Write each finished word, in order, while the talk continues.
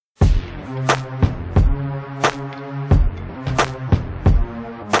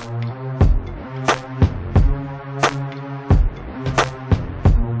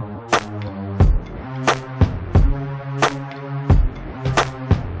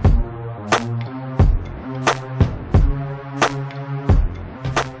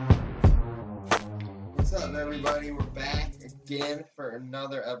again for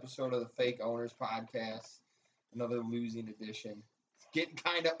another episode of the Fake Owners Podcast. Another losing edition. It's getting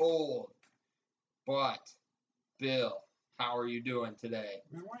kind of old. But, Bill, how are you doing today?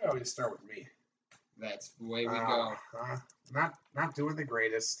 Man, why do you always start with me? That's the way we go. Not doing the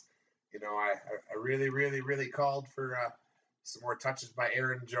greatest. You know, I really called for some more touches by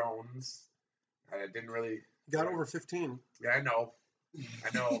Aaron Jones. I didn't really... Got over 15. Yeah, I know.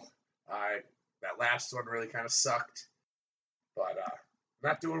 That last one really kind of sucked. But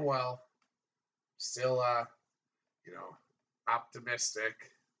not doing well. Still,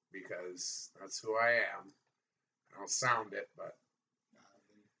 optimistic because that's who I am. I don't sound it, but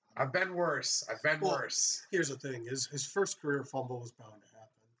I've been worse. Worse. Here's the thing. His first career fumble was bound to happen.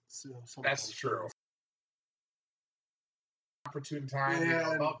 So, that's true. Opportune time.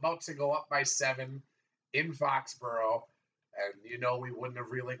 About to go up by 7 in Foxborough. And, we wouldn't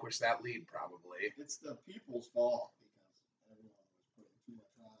have relinquished that lead probably. It's the people's fault because everyone was putting too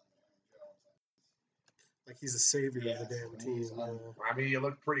much on Aaron Jones. Like he's the savior of the damn team. I mean, you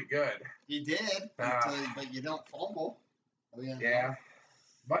looked pretty good. He did, but you don't fumble. Yeah.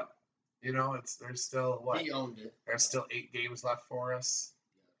 But, there's still, what? He owned it. There's still 8 games left for us.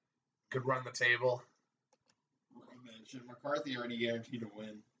 Yeah. Could run the table. Should McCarthy already guaranteed to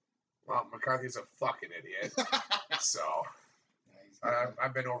win? Well, McCarthy's a fucking idiot. So,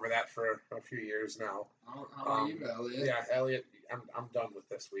 I've been over that for a few years now. How are you, Elliot? Yeah, Elliot, I'm done with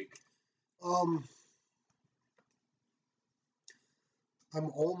this week. I'm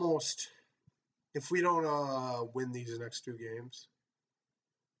almost, if we don't win these next 2 games,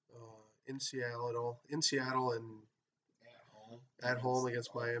 in Seattle and at home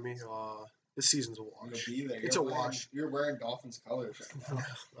against Miami, this season's a wash. You'll be there. It's a wash. You're wearing Dolphins colors right now.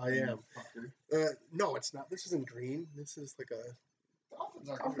 I am. No, it's not. This isn't green. This is like a...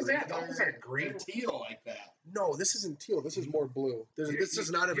 Dolphins are green. Teal like that. No, this isn't teal. This is more blue. This does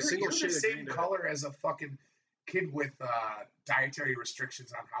not have a single shade of green. You're the same color as a fucking kid with dietary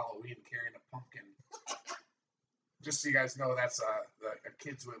restrictions on Halloween carrying a pumpkin. Just so you guys know, that's the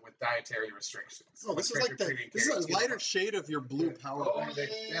kids with dietary restrictions. Oh, this is a lighter shade of your blue power. Oh, they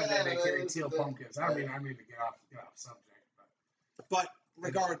carry teal pumpkins. I mean to get off subject, but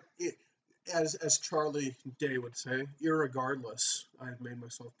as Charlie Day would say, irregardless, I've made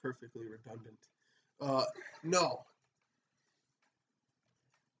myself perfectly redundant. No,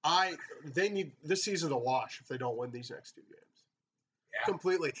 they need this season's a wash if they don't win these next 2 games. Yeah.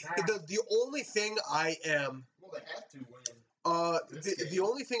 Completely. The only thing I am... Well, they have to win. The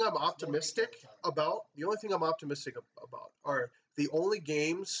only thing I'm optimistic about... are the only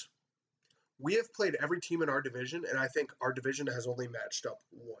games... We have played every team in our division, and I think our division has only matched up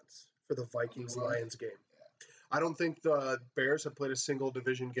once for the Vikings-Lions game. Yeah. I don't think the Bears have played a single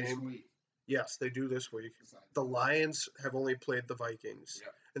division game. This week. Yes, they do this week. The Lions have only played the Vikings,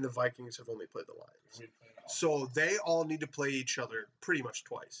 and the Vikings have only played the Lions. So they all need to play each other pretty much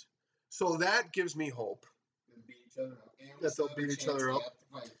twice. So that gives me hope. They'll beat each other up. That they'll beat each other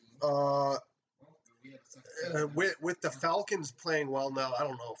up. With the Falcons playing well now, I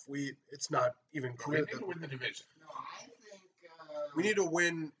don't know if it's not even clear. We need to win the division. No, I think... we need to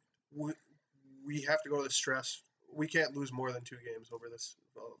win. We have to go to the stress. We can't lose more than 2 games over this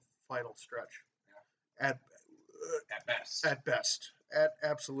final stretch. Yeah. At best. At best. At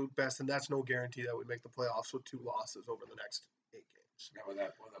absolute best. And that's no guarantee that we make the playoffs with 2 losses over the next 8 games. Now, will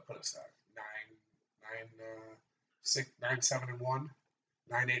that put us at 9-7-1?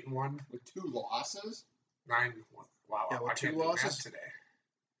 9-8-1? With 2 losses? 9-1. Wow. Yeah, with 2 losses today.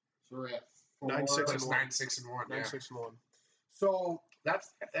 So we're at 4. 9-6-1. 9-6-1. So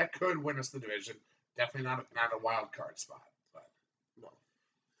that could win us the division. Definitely not a wild card spot. But no.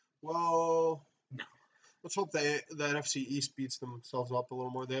 Well, no. Let's hope the NFC East beats themselves up a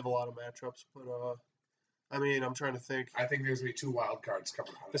little more. They have a lot of matchups, but I'm trying to think. I think there's going to be 2 wild cards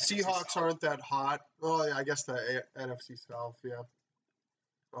coming out. The Seahawks aren't that hot. Well, yeah, I guess the NFC South, yeah.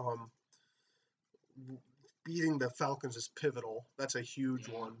 Beating the Falcons is pivotal. That's a huge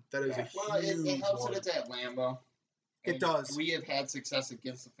one. That is a huge one. It helps that it's at Lambeau. It does. We have had success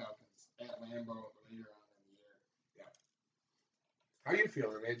against the Falcons at Lambeau later on in the year. Yeah. How are you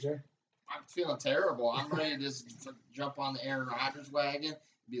feeling, AJ? I'm feeling terrible. I'm ready to just jump on the Aaron Rodgers wagon and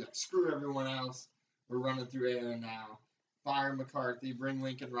be like, screw everyone else. We're running through Aaron now. Fire McCarthy. Bring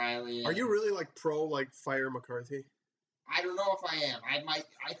Lincoln Riley in. Are you really pro fire McCarthy? I don't know if I am.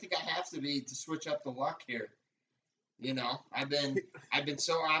 I think I have to be to switch up the luck here. I've been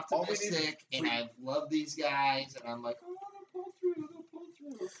so optimistic, and I've loved these guys, and I'm like, oh, they'll pull through.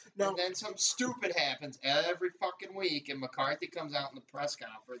 No. And then some stupid happens every fucking week, and McCarthy comes out in the press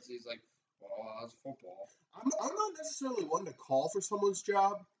conference. He's like, well, How's football? I'm not necessarily one to call for someone's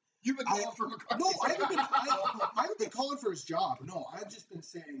job. You've been calling for McCarthy. No, I haven't been calling for his job. No, I've just been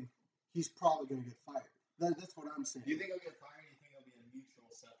saying he's probably going to get fired. That's what I'm saying. Do you think he'll get fired? Or do you think it'll be a mutual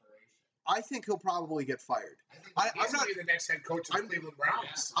separation? I think he'll probably get fired. I'm not the next head coach of the Cleveland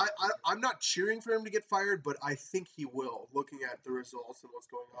Browns. I'm not cheering for him to get fired, but I think he will, looking at the results and what's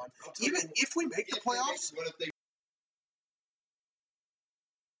going on. Even if we make the playoffs,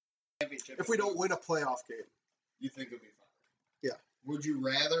 if we don't win a playoff game, you think he'll be fired? Yeah. Would you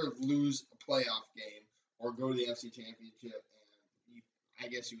rather lose a playoff game or go to the NFC Championship? And I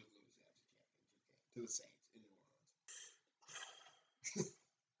guess you would lose the NFC Championship game to the Saints in New Orleans.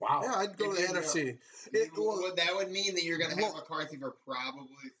 Wow. Yeah, I'd go to the NFC. That would mean that you're going to have McCarthy for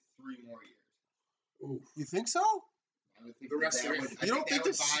probably 3 more years. Ooh. You think so? I would think the rest of it. I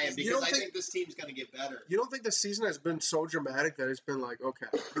think this team's going to get better. You don't think the season has been so dramatic that it's been like, okay,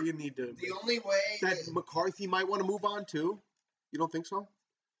 you need to. The only way that McCarthy might want to move on too. You don't think so?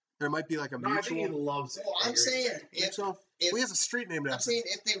 There might be like a mutual. I think he loves it. Well, I'm saying he has a street named after. I'm saying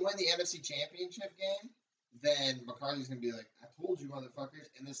if they win the NFC Championship game, then McCarthy's going to be like, I told you, motherfuckers,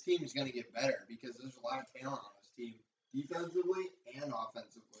 and this team is going to get better because there's a lot of talent on this team, defensively and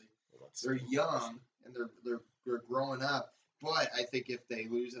offensively. They're young and they're growing up, but I think if they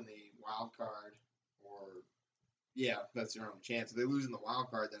lose in the wild card, that's their own chance. If they lose in the wild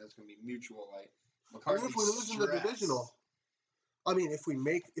card, then it's going to be mutual. Like McCarthy's if we lose in the divisional, I mean, if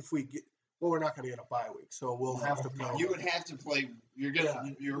we get. Well, we're not going to get a bye week, so we'll have to play. You would have to play. You're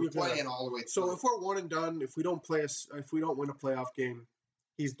playing all the way through. So if we're one and done, if we don't win a playoff game,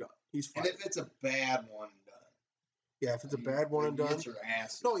 he's done. He's fine. And if it's a bad one and done. Yeah, if it's a bad one and done. Get your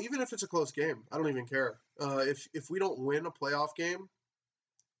ass. No, even if it's a close game, I don't even care. If we don't win a playoff game,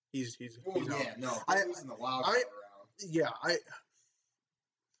 he's out. Yeah, no. Losing the wild card round. Yeah,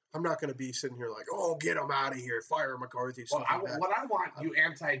 I'm not going to be sitting here like, oh, get him out of here, fire McCarthy. Well, what I want, you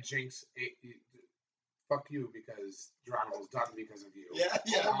anti-jinx, fuck you because Geronimo's done because of you. Yeah.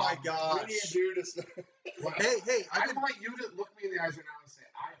 Oh my gosh. We need you to. Hey, I want you to look me in the eyes right now and say,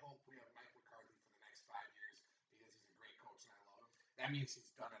 I hope we have Mike McCarthy for the next 5 years because he's a great coach and I love him. That means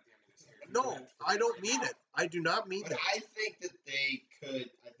he's done at the end of this year. No, I don't mean it. I do not mean it. I think that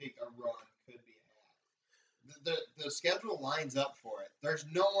I think a run could be had. The schedule lines up for it. There's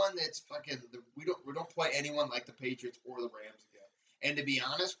no one that's fucking. We don't play anyone like the Patriots or the Rams again. And to be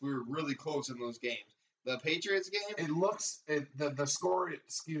honest, we were really close in those games. The Patriots game. The score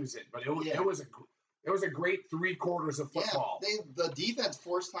skews it, but it was a great 3 quarters of football. Yeah, the defense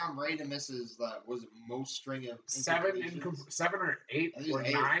forced Tom Brady to miss his most string of 7 or 8 or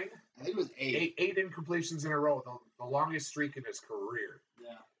 9. I think it was 8. 8 incompletions in a row, the longest streak in his career.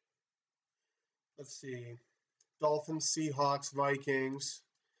 Yeah. Let's see. Dolphins, Seahawks, Vikings.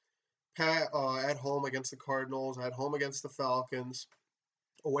 At home against the Cardinals. At home against the Falcons.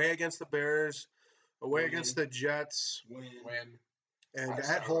 Away against the Bears. Away against the Jets. Win. And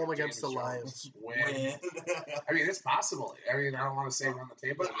at home against the Lions. Win. I mean, it's possible. I mean, I don't want to say we're on the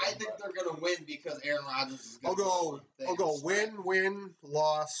table. But I think they're going to win because Aaron Rodgers is going to I'll go win,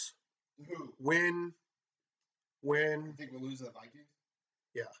 loss. Who? Win. You think we'll lose to the Vikings?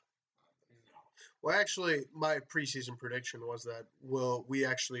 Yeah. Well, actually, my preseason prediction was that we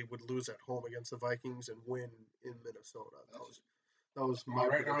actually would lose at home against the Vikings and win in Minnesota. That was my right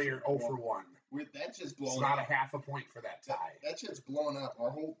prediction. now you're 0 for 1. That's just blowing up. It's not up. a half a point for that tie. That's just blowing up. Our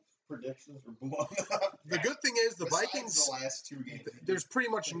whole predictions are blowing up. The good thing is the Vikings. The last 2 games. There's pretty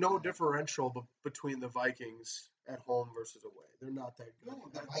much no differential between the Vikings at home versus away. They're not that good. No,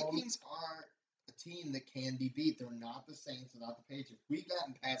 the Vikings are a team that can be beat. They're not the Saints. They're not the Patriots. We've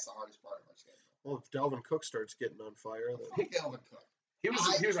gotten past the hardest part of our schedule. Well, if Dalvin Cook starts getting on fire, then Dalvin Cook. He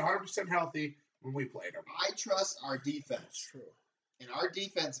was 100% healthy when we played him. I trust our defense. That's true. And our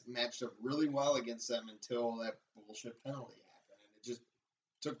defense matched up really well against them until that bullshit penalty happened, and it just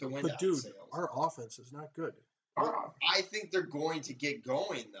took the wind out of sails. Our offense is not good. I think they're going to get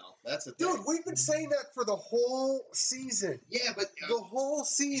going, though. That's the thing. Dude, we've been saying that for the whole season. Yeah, but the whole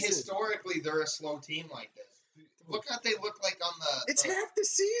season. Historically, they're a slow team like this. Look what they look like on the. It's half the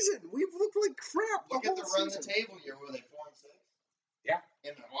season. We've looked like crap. Look at the run the table year. Were they 4-6? Yeah.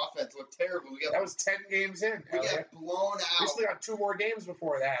 And the offense looked terrible. That was 10 games in. We got blown out. We still got 2 more games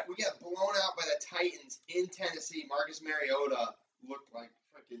before that. We got blown out by the Titans in Tennessee. Marcus Mariota looked like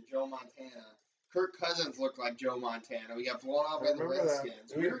freaking Joe Montana. Kirk Cousins looked like Joe Montana. We got blown out by the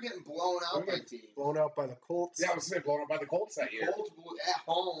Redskins. We were getting blown out by teams. Blown out by the Colts. Yeah, I was saying blown out by the Colts that year. Colts at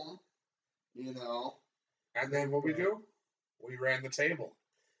home, you know. And then what we do? We ran the table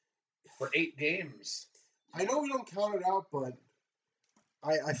for 8 games. I know we don't count it out, but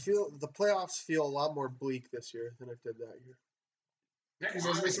I feel the playoffs feel a lot more bleak this year than it did that year. Yeah, because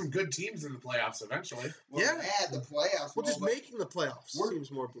there's going to be some good teams in the playoffs eventually. Well, Yeah. the playoffs. Well, just making the playoffs we're- seems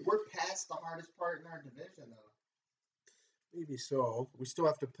more bleak. We're past the hardest part in our division, though. Maybe so. We still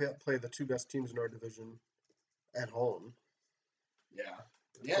have to play the two best teams in our division at home. Yeah.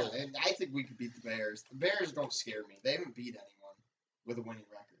 Yeah, and I think we could beat the Bears. The Bears don't scare me. They haven't beat anyone with a winning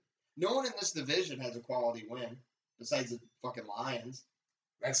record. No one in this division has a quality win besides the fucking Lions.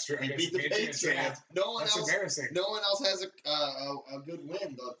 That's true. They beat the Patriots. Yeah. No one That's else. embarrassing. No one else has a good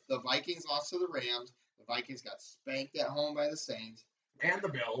win. The Vikings lost to the Rams. The Vikings got spanked at home by the Saints. And the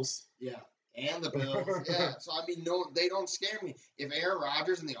Bills. Yeah. And the Bills. Yeah. So I mean, no, they don't scare me. If Aaron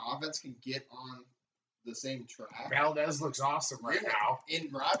Rodgers and the offense can get on the same track. Valdez looks awesome right now.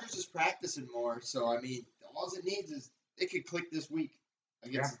 And Rodgers is practicing more, so I mean, all it needs is it could click this week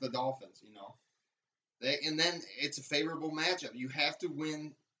against the Dolphins. You know. And then it's a favorable matchup. You have to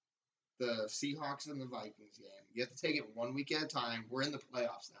win the Seahawks and the Vikings game. You have to take it 1 week at a time. We're in the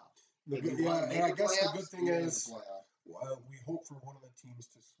playoffs now. I guess the good thing is we hope for one of the teams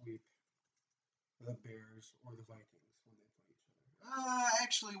to sweep the Bears or the Vikings when they play each other.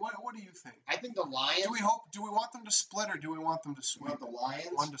 Actually, what do you think? I think the Lions. Do we want them to split or do we want them to You sweep? want the Lions?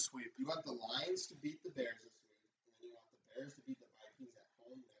 One to sweep. You want the Lions to beat the Bears this week, and then you want the Bears to beat the Vikings at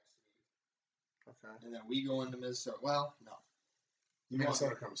home next week. Okay. And then we go into Minnesota. Well, no.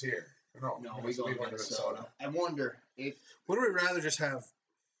 Minnesota comes here. No, we go into Minnesota. I wonder if Would we rather just have?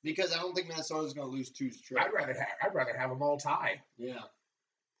 because I don't think Minnesota's going to lose two straight. I'd rather have them all tie. Yeah.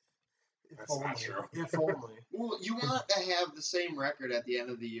 That's not true. If only. Well, you want to have the same record at the end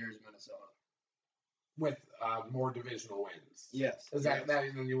of the year as Minnesota. With more divisional wins. Yes. Is that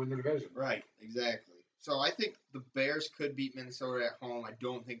and then you win the division. Right. Exactly. So I think the Bears could beat Minnesota at home. I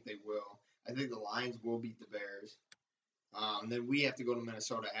don't think they will. I think the Lions will beat the Bears. Then we have to go to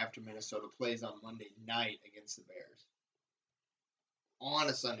Minnesota after Minnesota plays on Monday night against the Bears. On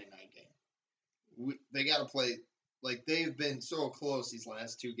a Sunday night game. They got to play, like, they've been so close these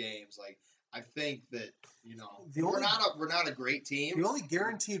last two games. Like, I think that, you know, we're not a great team. The only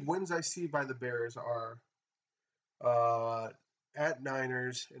guaranteed wins I see by the Bears are at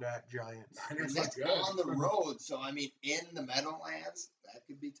Niners and at Giants. And that's on the road. So, I mean, in the Meadowlands, that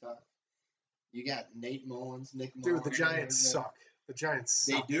could be tough. You got Nick Mullins. Dude, the Giants suck. The Giants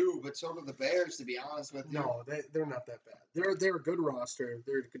suck. They do, but so do the Bears, to be honest with you. No, they're not that bad. They're a good roster.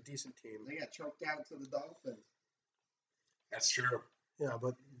 They're a good, decent team. They got choked out to the Dolphins. That's true. Yeah,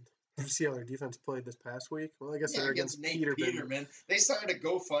 but did you see how their defense played this past week? Well, I guess they're against Nate Peterman. They started a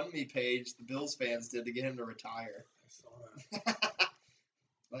GoFundMe page, the Bills fans did, to get him to retire. I saw that.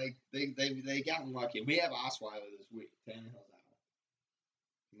 Like, they got lucky. We have Osweiler this week. Tannehill's out.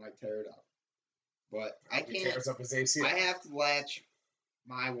 He might tear it up. But I He can't. tears up his ACL. I have to latch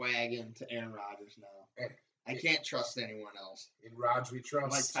my wagon to Aaron Rodgers now. Hey. I can't trust anyone else. In Raj, we trust.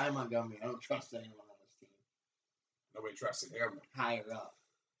 Like Ty Montgomery, I don't trust anyone on this team. Nobody trusted him. Higher up,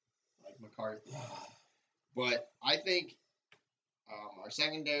 like McCarthy. But I think our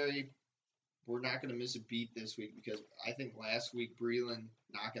secondary, we're not going to miss a beat this week because I think last week Breeland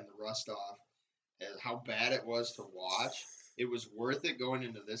knocking the rust off, and how bad it was to watch. It was worth it going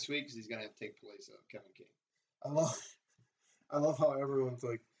into this week because he's going to have to take place of Kevin King. I love how everyone's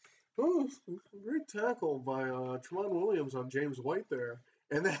like, oh, great tackle by Tramon Williams on James White there.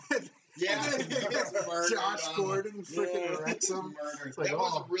 And then Josh Gordon freaking wrecks him. Like, that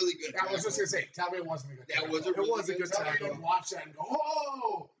was a really good tackle. I was just going to say, tell me it wasn't a good tackle. That was a good tackle. Tell me you watch that and go,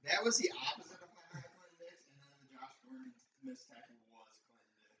 oh! That was the opposite of Clinton Dix, and then the Josh Gordon missed tackle was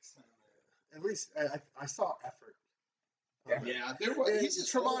Clinton Dix. At least I saw effort. Yeah, there was.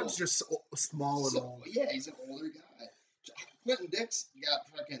 Tremon's just small and old. Yeah, he's an older guy. Clinton Dix got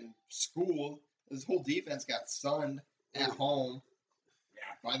fucking schooled. His whole defense got sunned at home.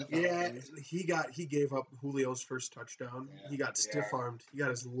 By the Falcons. Yeah, he gave up Julio's first touchdown. Yeah. He got stiff-armed. He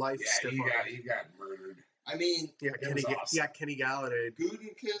got his life stiff-armed. He got murdered. I mean, Kenny Galladay.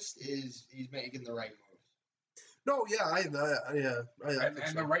 Gutekunst he's making the right moves. No, and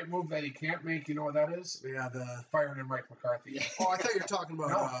the right move that he can't make, you know what that is? Yeah, the firing in Mike McCarthy. Yeah. Oh, I thought you were talking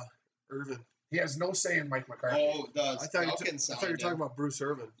about Irvin. He has no say in Mike McCarthy. Oh, it does. I thought you were talking about Bruce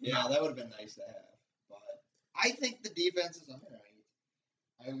Irvin. Yeah, that would have been nice to have. But I think the defense is all right.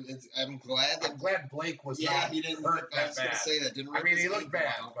 I'm glad Blake was not he didn't hurt I was going to say that. He looked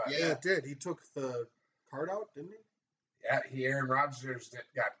bad. But yeah, it did. He took the card out, didn't he? Yeah, Aaron Rodgers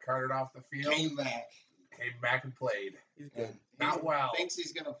got carted off the field. Came back and played. He's good. Not well. Thinks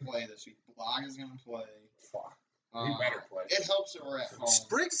he's going to play this week. Blog is going to play. Fuck. He better play. It helps that we're at home.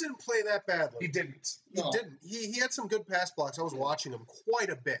 Spriggs didn't play that badly. He didn't. He didn't. He had some good pass blocks. I was watching him quite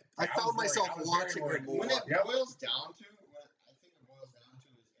a bit. Yeah, I found myself watching him more. When it boils down to, what I think it boils down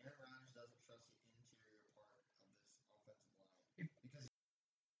to is Aaron Rodgers doesn't trust the interior part of this offensive line.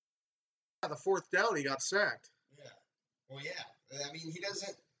 Because The fourth down, he got sacked. yeah. Well, yeah. I mean, he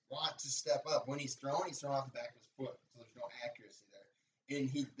doesn't want to step up. When he's throwing off the back of his foot, so there's no accuracy there. And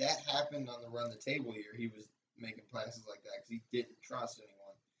that happened on the run the table here. He was making passes like that because he didn't trust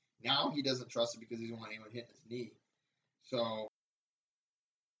anyone. Now he doesn't trust it because he doesn't want anyone hitting his knee. So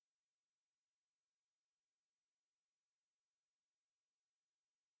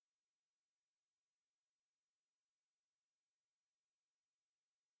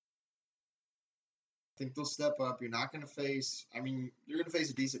I think they'll step up. You're not going to face. I mean, you're going to face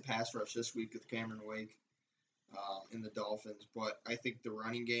a decent pass rush this week with Cameron Wake in the Dolphins, but I think the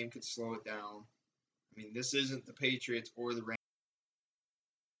running game could slow it down. I mean, this isn't the Patriots or the Rams.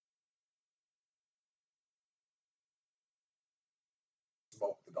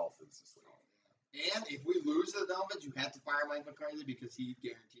 Smoke the Dolphins this week. And if we lose the Dolphins, you have to fire Mike McCarthy because he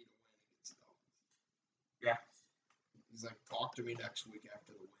guaranteed a win against the Dolphins. Yeah. He's like, talk to me next week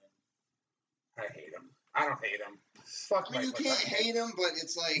after the win. I hate him. I don't hate him. Fuck I mean, you Mike can't McCarthy. hate him, but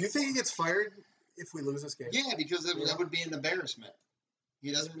it's like... You think he gets fired if we lose this game? Yeah, because that would be an embarrassment.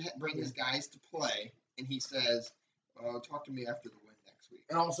 He doesn't bring his guys to play, and he says, talk to me after the win next week.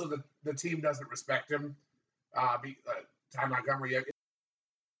 And also, the team doesn't respect him. Ty Montgomery. I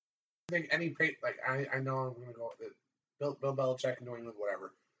think I know I'm going to go with Bill Belichick, New England,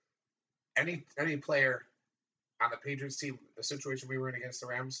 whatever. Any player on the Patriots team, the situation we were in against the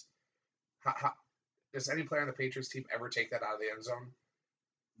Rams, how does any player on the Patriots team ever take that out of the end zone?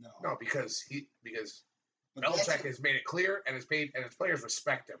 No, because But Belichick has made it clear, and his players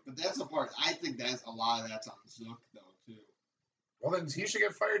respect him. But that's the part. I think that's a lot of that's on Zook, though, too. Well, then he should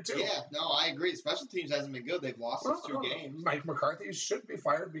get fired, too. Yeah, no, I agree. Special teams hasn't been good. They've lost those two games. Mike McCarthy should be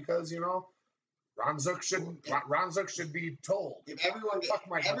fired because, Ron Zook should be told. If everyone's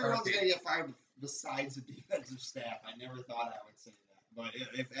Mike going McCarthy. to get fired besides the defensive staff, I never thought I would say that.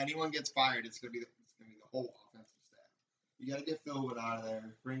 But if anyone gets fired, it's going to be the whole offensive staff. You got to get Philwood out of there.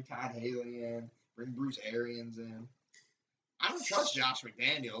 Bring Todd Haley in. Bring Bruce Arians in. I don't trust Josh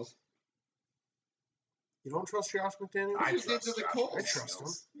McDaniels. You don't trust Josh McDaniels? I He did to the Colts. I trust him.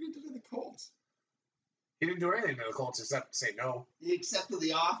 He did to the Colts. He didn't do anything to the Colts except say no. He accepted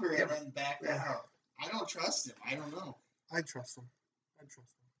the offer Yeah, and then backed that yeah. up. I don't trust him. I don't know. I trust him.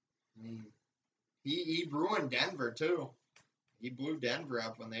 I mean, he ruined Denver too. He blew Denver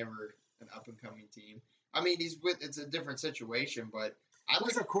up when they were an up and coming team. I mean, it's a different situation, but I Who's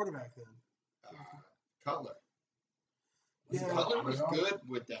was our quarterback then? Cutler. Yeah. Cutler was good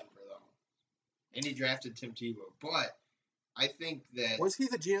with Denver though, and he drafted Tim Tebow. But I think that Was he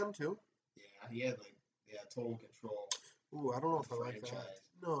the GM too? yeah, he had total control. Ooh, I don't know of if I the like that. franchise.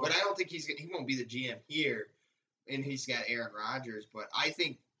 No. But I don't think he won't be the GM here, and he's got Aaron Rodgers. But I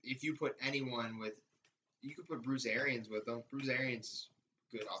think if you put anyone with, you could put Bruce Arians with him. Bruce Arians is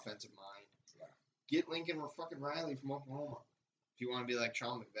good offensive mind. Yeah. Get Lincoln or fucking Riley from Oklahoma if you want to be like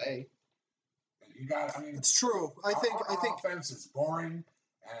Sean McVay. You got. I mean, It's true. I think offense is boring.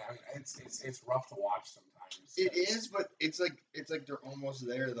 And it's rough to watch sometimes. It is, but it's like they're almost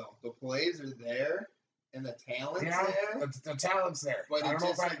there though. The plays are there, and the talent's there. The talent's there. But I don't it's know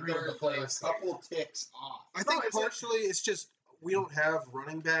just if I like agree with the they're a plays. couple ticks off. I think it's like- partially it's just we don't have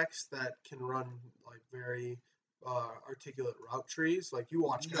running backs that can run like very articulate route trees. Like you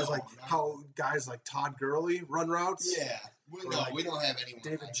watch guys No, like no. how guys like Todd Gurley run routes. Yeah, we don't have anyone.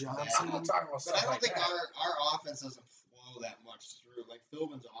 David like Johnson. that. I'm not talking about But stuff I don't like think that. our offense doesn't flow that much through. Like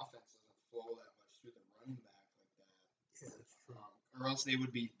Philbin's offense doesn't flow that much through the running back like that. Yeah, that's true. Or else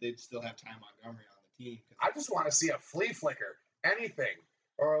they'd still have Ty Montgomery on the team. I just want to see a flea flicker, anything,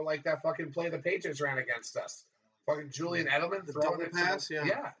 or like that fucking play the Patriots ran against us. Fucking Julian Edelman The throwing double it pass, to yeah.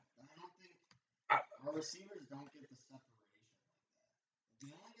 yeah. I don't think our receivers don't get the separation like that.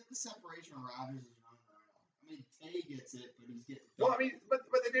 They only get the separation when Rodgers is running around. I mean, Tay gets it, but he's getting. Well, I mean, but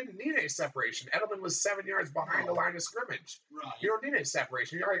they didn't need a separation. Edelman was 7 yards behind the line of scrimmage. right. You don't need a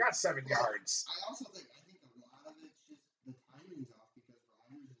separation. You already got 7 yards. I also think a lot of it's just the timing's off because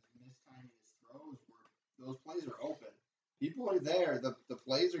Rodgers is mistiming his throws where those plays are open. People are there. The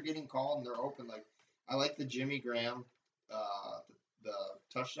plays are getting called and they're open. Like I like the Jimmy Graham, the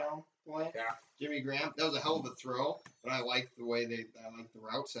touchdown play. Yeah. Jimmy Graham. That was a hell of a throw, but I like the way I like the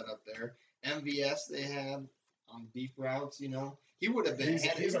route set up there. MVS they had on deep routes. He would have been.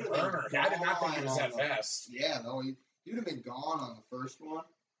 He's a burner. I did not think he was that fast. Yeah, no, he would have been gone on the first one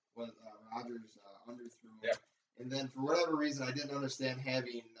when Rodgers underthrew him. Yeah. And then for whatever reason, I didn't understand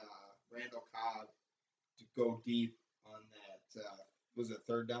having Randall Cobb to go deep on that. Was it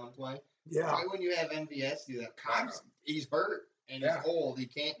third down play? Yeah. Why wouldn't you have MVS do that? Cobb's he's hurt and he's old. He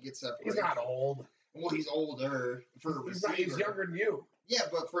can't get separated. He's not old. Well, he's older for a receiver. He's younger than you. Yeah,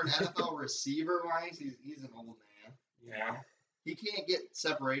 but for an NFL receiver wise, he's an old man. Yeah. He can't get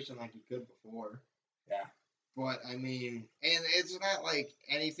separation like he could before. Yeah. But I mean, and it's not like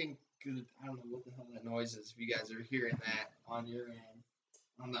anything. Cause I don't know what the hell that noise is. If you guys are hearing that on your end,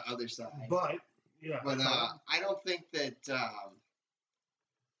 on the other side. But yeah. But I don't think that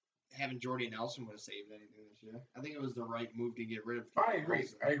having Jordy Nelson would have saved anything this year. I think it was the right move to get rid of. I agree.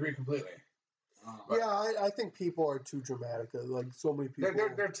 Nelson. I agree completely. Yeah, I think people are too dramatic. Like so many people,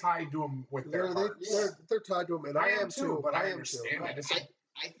 they're tied to him with their hearts. They're tied to him, and I am too. But I understand. I think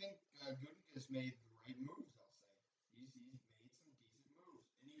Gutekunst made the right moves. I'll say he's made some decent moves,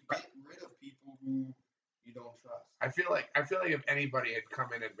 and you get rid of people who you don't trust. I feel like if anybody had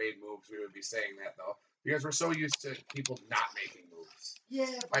come in and made moves, we would be saying that though, because we're so used to people not making moves. Yeah,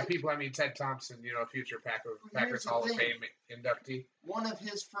 by people I mean Ted Thompson, future Packers Hall of Fame inductee. One of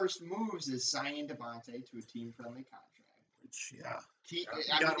his first moves is signing Devontae to a team-friendly contract. Which He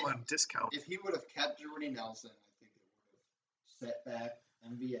got him on a discount. If he would have kept Jordy Nelson, I think it would have set back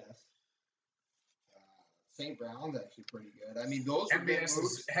MVS. St. Brown's actually pretty good. I mean, those are good moves. MVS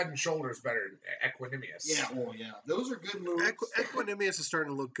is head and shoulders better than Equanimous. Yeah, those are good moves. Equanimous is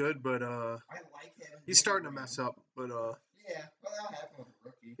starting to look good, but I like him. He's starting to mess up, but yeah, well, that'll happen with a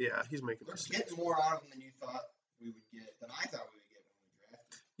rookie. Yeah, he's making They're mistakes. getting more out of him than you thought we would get, than I thought we would get when we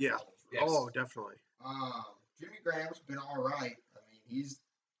drafted. Yeah. Yes. Oh, definitely. Jimmy Graham's been all right. I mean, he's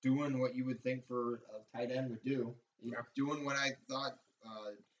doing what you would think for a tight end would do. He's doing what I thought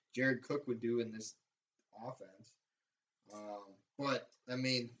Jared Cook would do in this offense. But I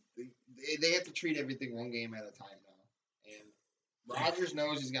mean, they have to treat everything one game at a time now. And Rodgers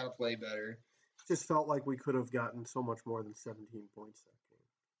knows he's got to play better. Just felt like we could have gotten so much more than 17 points that game.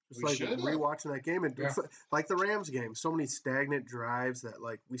 Just We like rewatching that game, and like the Rams game, so many stagnant drives that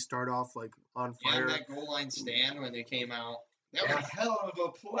like we start off like on fire. Yeah, that goal line stand when they came out. That was a hell of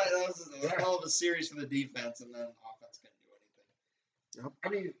a play. That was a hell of a series for the defense, and then offense couldn't do anything. Yep. I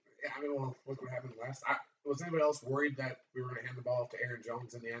mean, well, what happened last? Was anybody else worried that we were going to hand the ball off to Aaron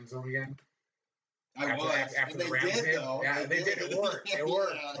Jones in the end zone again? After the Rams game? Though. Yeah, they did. It worked. It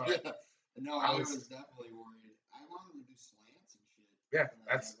worked. Yeah. No, I was definitely worried. I wanted to do slants and shit. Yeah,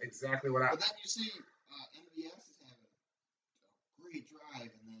 that's exactly what I. But then you see, MVS is having a great drive,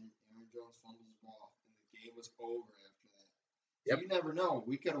 and then Aaron Jones fumbles the ball, and the game was over after that. Yep. So you never know.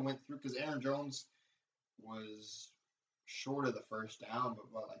 We could have went through because Aaron Jones was short of the first down, but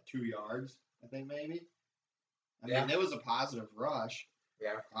like 2 yards, I think maybe. I mean, it was a positive rush.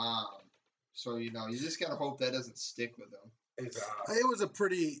 Yeah. So you just gotta hope that doesn't stick with him. It was a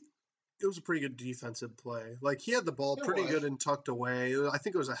pretty good defensive play. Like he had the ball pretty good and tucked away. I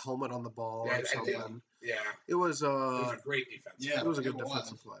think it was a helmet on the ball or something. It was a great defense. Yeah, it was a good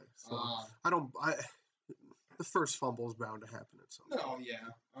defensive play. So the first fumble is bound to happen at some point. No, yeah.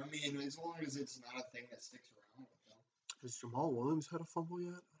 I mean, as long as it's not a thing that sticks around with them. Has Jamal Williams had a fumble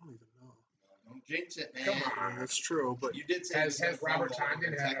yet? I don't even know. Don't jinx it, man. Come on, that's true. But you did say has Robert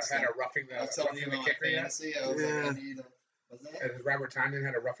Tonyan had a roughing the kicker yet? Has Robert Tonyan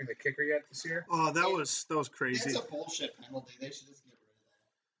had a roughing the kicker yet this year? Oh, that was crazy. That's a bullshit penalty. They should just get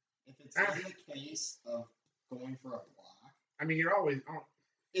rid of that. If it's in the case of going for a block, I mean, you're always.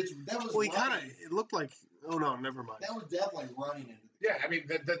 It looked like. Oh no, never mind. That was definitely running into. I mean,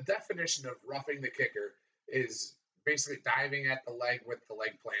 the definition of roughing the kicker is basically diving at the leg with the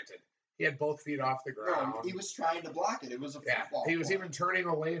leg planted. He had both feet off the ground. No, he was trying to block it. It was a football. He was even turning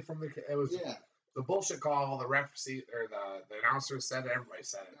away from the. It was the bullshit call. The ref or the announcer said it. Everybody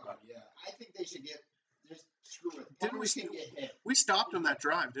said it. Oh, yeah, I think they should just screw it. Didn't we get hit? We stopped him that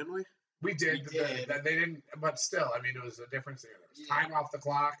drive, didn't we? We did. They didn't, but still, I mean, it was a difference there. There was time off the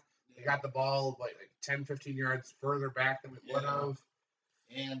clock. They got the ball like 10, 15 yards further back than we would have.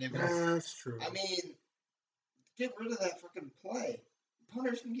 And it was. That's true. I mean, get rid of that fucking play.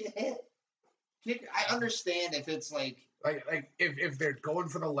 Punters can get hit. I understand if it's like if they're going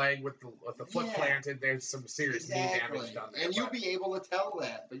for the leg with the foot planted, there's some serious knee damage done there. And you'll be able to tell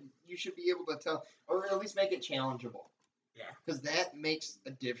that, but you should be able to tell, or at least make it challengeable. Yeah, because that makes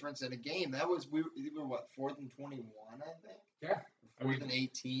a difference in a game. That was we were what 4th and 21, I think. Yeah, 4th and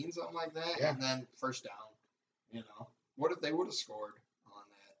 18, something like that. Yeah. And then first down. What if they would have scored on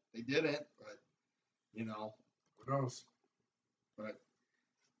that? They didn't, but who knows? But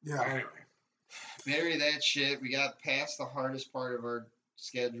anyway. Bury that shit. We got past the hardest part of our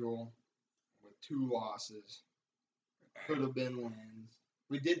schedule with 2 losses. could have been wins.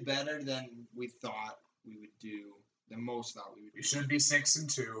 We did better than we thought we would do. Than most thought we would do. We should be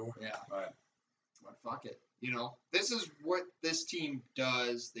 6-2. Yeah. But fuck it. This is what this team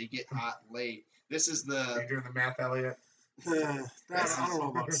does. They get hot late. This is are you doing the math, Elliot? I don't know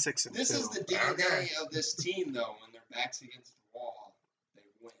about 6 and 2. This is the DNA of this team, though. When their backs against the wall, they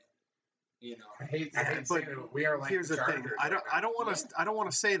win. I hate but saying it. We are like here's the thing. Chargers I don't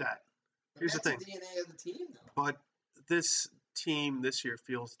want to say that. But Here's the that's thing. the DNA of the team, though. But this team this year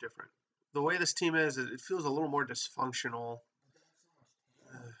feels different. The way this team is, it feels a little more dysfunctional.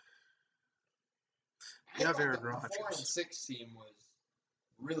 You have Aaron Rodgers. The 4-6 team was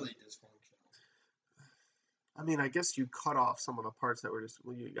really dysfunctional. I mean, I guess you cut off some of the parts that were just.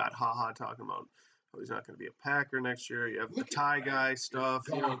 Well, you got Ha talking about, oh, he's not going to be a Packer next year. You have the Ty guy stuff.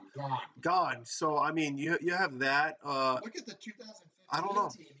 Gone. So I mean, you have that. Look at the 2015 I don't know.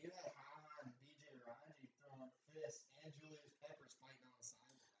 team. You had Ha and B.J. Raji throwing fists, and Julius Peppers fighting on the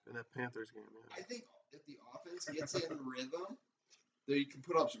sideline. In that Panthers game, yeah. I think if the offense gets in rhythm, they can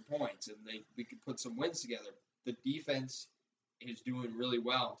put up some points, and we can put some wins together. The defense is doing really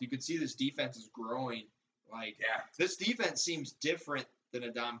well. You can see this defense is growing. This defense seems different than a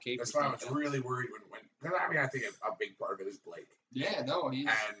Dom Capers. That's why I was really worried when I think a big part of it is Blake. Yeah, no, and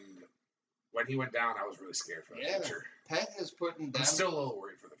when he went down, I was really scared for the future. Penn is putting them. I'm still a little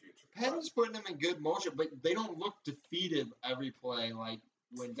worried for the future. Penn is putting them in good motion, but they don't look defeated every play like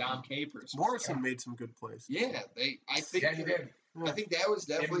when Dom Capers. Morrison made some good plays. Yeah, I think. Yeah, he did. I think that was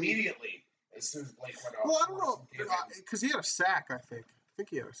definitely immediately as soon as Blake went off. Well, I don't know because he had a sack. I think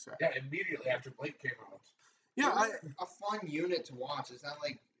he had a sack. Yeah, immediately after Blake came out. Yeah, a fun unit to watch. It's not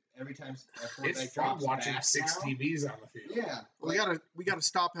like every time it's fun watching 6 TVs on the field. Yeah, we gotta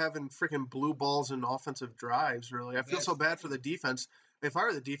stop having freaking blue balls in offensive drives. Really, I feel so bad for the defense. If I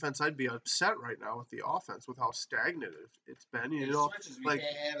were the defense, I'd be upset right now with the offense, with how stagnant it's been. Switches, we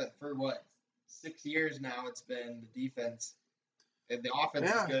can't have it for 6 years now. It's been the defense. And the offense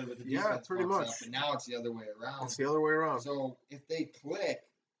is good, but the defense pretty much. up. And now it's the other way around. It's the other way around. So if they click,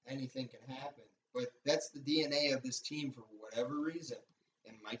 anything can happen. But that's the DNA of this team for whatever reason.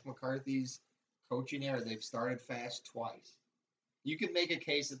 In Mike McCarthy's coaching era, they've started fast twice. You could make a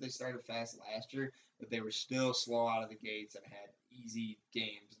case that they started fast last year, but they were still slow out of the gates and had easy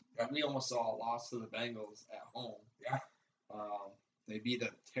games. We almost saw a loss to the Bengals at home. Yeah. They beat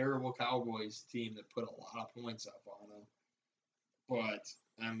a terrible Cowboys team that put a lot of points up on them. But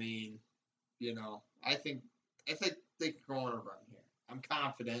I mean, I think they can go on a run here. I'm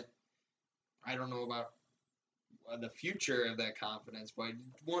confident. I don't know about the future of that confidence, but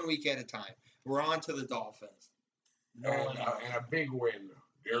 1 week at a time. We're on to the Dolphins. And a big win.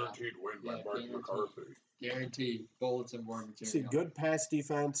 Guaranteed win by Mark McCarthy. Guaranteed. Bulletin board material. See, good pass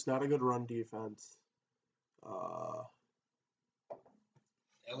defense, not a good run defense.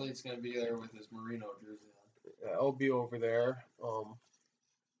 Elliot's going to be there with his Merino jersey on. I'll be over there.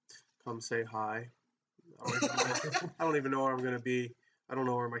 Come say hi. I don't even know where I'm going to be. I don't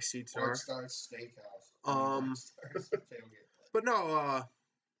know where my seats are. Star Steakhouse. But no,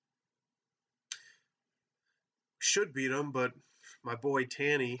 should beat them, but my boy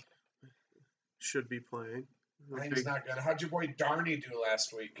Tanny should be playing. I think he's not good. How'd your boy Darney do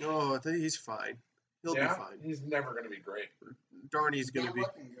last week? Oh, he's fine. He'll be fine. He's never going to be great. Darney's going to be.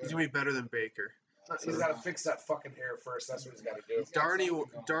 He's going to be better than Baker. He's got to fix that fucking hair first. That's what he's got to do.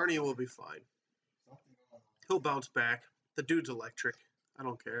 Darney will be fine. He'll bounce back. The dude's electric. I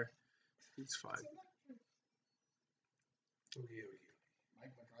don't care. He's fine.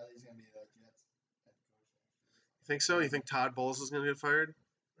 Mike McCarthy's going to be the Jets head coach. You think so? You think Todd Bowles is going to get fired?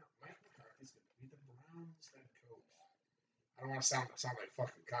 No, Mike McCarthy's going to be the Browns head coach. I don't want to sound like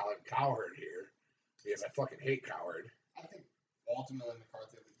fucking Colin Cowherd here, because I fucking hate Cowherd. I think ultimately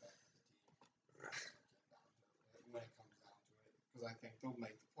McCarthy will be back on the team when it comes down to it, because I think they'll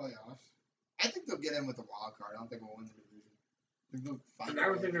make the playoffs. I think they'll get in with the wild card. I don't think we'll win the division. I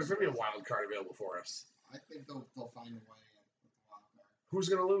don't think there's going to be a wild card available for us. I think they'll find a way in with the wild card. Who's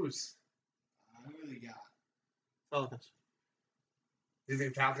going to lose? Who do they got? Falcons. Do you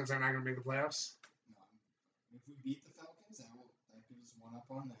think Falcons are not going to make the playoffs? No. If we beat the Falcons, that gives us one up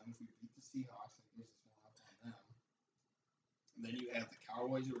on them. If we beat the Seahawks, that gives us one up on them. And then you have the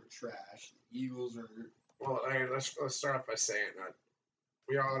Cowboys who are trash. The Eagles are. Well, let's start off by saying that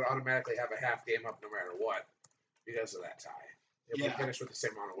we all automatically have a half game up no matter what because of that tie. If we finish with the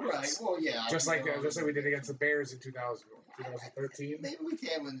same amount of wins. Right, well, yeah. Just like we did against the Bears in 2013. Maybe we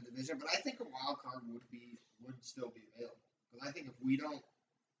can win the division, but I think a wild card would still be available. Because I think if we don't,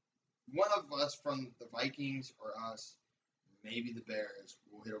 one of us from the Vikings or us, maybe the Bears,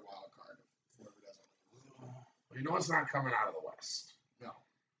 will hit a wild card if whoever doesn't win. Well, you know it's not coming out of the West.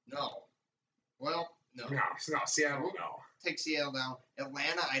 No. Well, no. No, Seattle, no. Take Seattle down.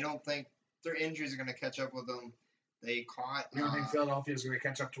 Atlanta, I don't think their injuries are going to catch up with them. They caught. You don't think Philadelphia's going to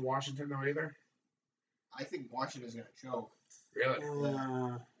catch up to Washington, though, either? I think Washington's going to choke. Really?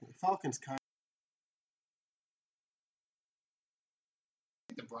 The Falcons kind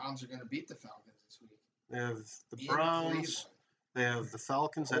I think the Browns are going to beat the Falcons this week. They have the In Browns. Cleveland. They have the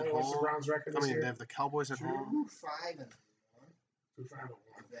Falcons at What's the home. Browns' record this They year? have the Cowboys at home. 2-5-1. 2-5-1. I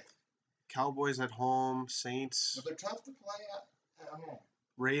think. Cowboys at home. Saints. But they're tough to play at home.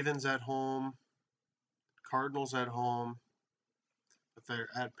 Ravens at home. Cardinals at home. But they're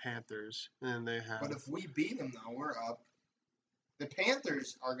at Panthers. And they have. But if we beat them, though, we're up. The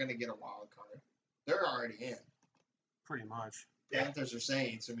Panthers are going to get a wild card. They're already in. Pretty much. Yeah. Panthers or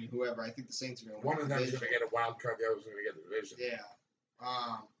Saints. I mean, whoever. I think the Saints are going to One win of the them is going division. to get a wild card. The other is going to get the division. Yeah.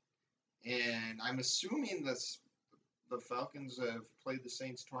 And I'm assuming the Falcons have played the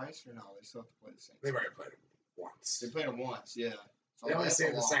Saints twice, or no? They still have to play the Saints. They've already played them once. They played them once, yeah. So They only that's a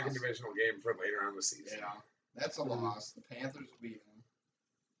saved the loss. second divisional game for later on in the season. Yeah, that's a Mhm. loss. The Panthers beat them.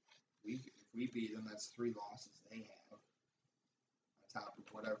 If we beat them, that's 3 losses they have on top of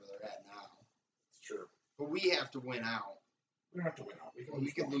whatever they're at now. It's true. But we have to win out. We don't have to win out. We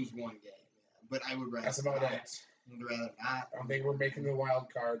could lose one game, yeah. But I would rather That's about not. it. I would rather not. I don't think we're making the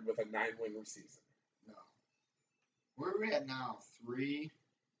wild card with a 9-win season. No. Where are we at now? 3?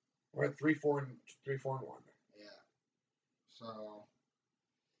 We're at 3-4-1. Yeah. So,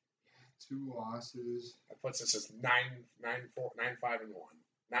 yeah, 2 losses. That puts us as 9-5-1,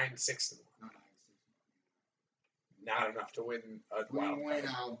 9-6-1. No, 9-6. Not enough to win a If we wild win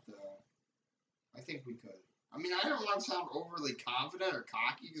card. out, though, I think we could. I mean, I don't want to sound overly confident or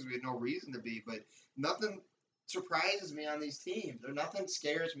cocky because we had no reason to be, but nothing surprises me on these teams. Or nothing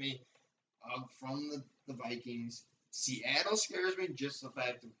scares me from the Vikings. Seattle scares me just the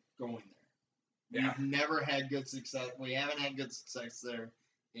fact of going there. Yeah. We've never had good success. We haven't had good success there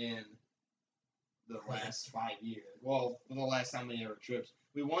in the last 5 years. Well, for the last how many ever trips.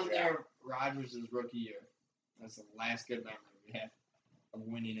 We won there Rodgers' rookie year. That's the last good memory we have of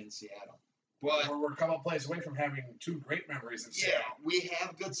winning in Seattle. But We're a couple of plays away from having 2 great memories in Seattle. yeah, we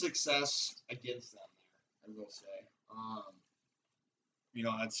have good success against them there, I will say.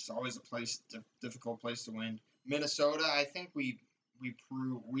 That's always a difficult place to win. Minnesota, I think we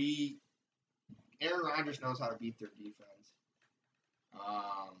prove Aaron Rodgers knows how to beat their defense.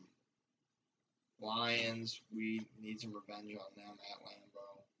 Lions, we need some revenge on them at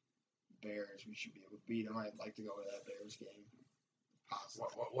Lambeau. Bears, we should be able to beat them. I'd like to go to that Bears game. Possible.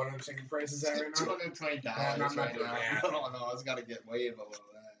 What are the sinking prices at right now? $220 I'm not right doing now. that. No, it's got to get way below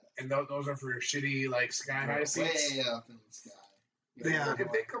that. And those are for your shitty, sky high seats? Way up in the sky. Yeah.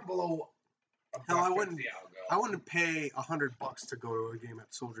 If they come below Hell, I $1.50, wouldn't- I'll go. I wouldn't pay $100 to go to a game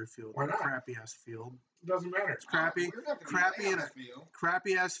at Soldier Field. Why not? Crappy ass field. It doesn't matter. It's crappy. We're not gonna be Crappy way in on a- the field.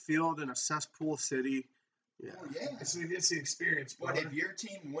 Crappy ass field in a cesspool city. Yeah. Oh, yeah. It's the experience, But brother. if your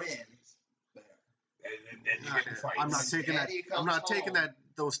team wins, better. And then you get in fights. I'm not taking that. Daddy I'm not comes taking home. that.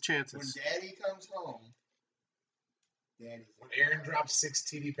 Those When chances. Daddy comes home, Daddy's When Aaron drops 6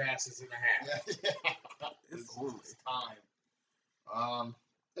 TD passes in a half. Yeah. If It's only. time.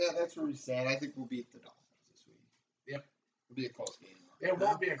 Yeah, that's where we stand. I think we'll beat the Dolphins this week. Yep. It'll be a close game, though. It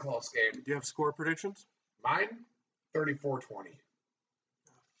won't be a close game. Do you have score predictions? Mine, 34-20.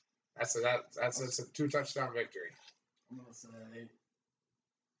 That's a 2-touchdown victory I'm gonna say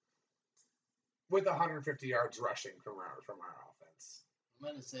with 150 yards rushing from our offense.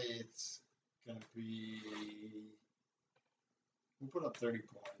 it's gonna be. We'll put up 30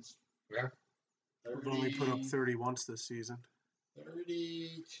 points. Yeah. We've only put up 30 once this season.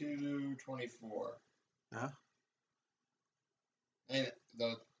 30-24. Yeah. And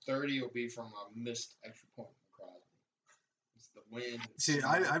the 30 will be from a missed extra point from Crosby. It's the win. See,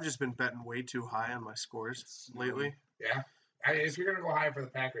 I've just been betting way too high on my scores lately. Yeah. If you're gonna go high for the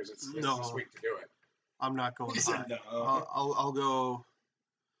Packers, it's No. this week to do it. I'm not going He high. said no. I'll go.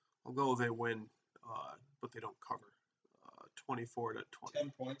 They win, but they don't cover. 24-20.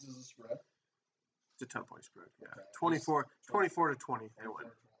 10 points is a spread. It's a 10-point spread. Yeah. Okay. 24-20. They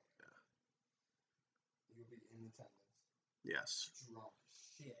win. You'll be in attendance. Yes. Drunk as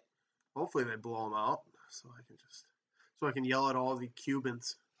shit. Hopefully they blow them out, so I can yell at all the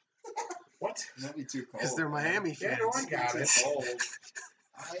Cubans What? That'd be too cold. because they're man. Miami Yeah, fans. no, I got it. Too cold.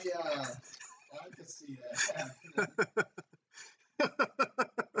 I could see that.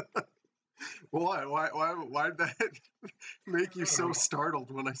 Why did that make you so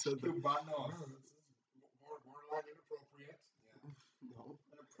startled when I said that? Too button off. Borderline inappropriate. No.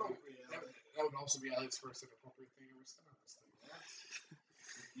 Inappropriate. That would also be Alex first inappropriate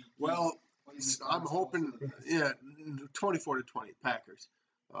Well, plays the I'm Cardinals hoping, to the best. yeah, 24-20 Packers.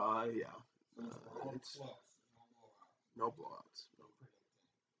 Yeah, So it's all it's close. no blowouts. No predicting.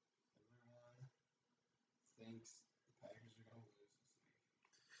 Everyone thinks the Packers are going to lose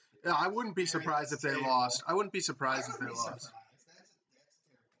this week. Yeah, I wouldn't be surprised if they lost. I wouldn't be surprised if they lost. That's a terrible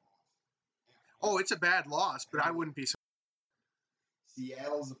loss. Oh, it's a bad loss, but I wouldn't be surprised.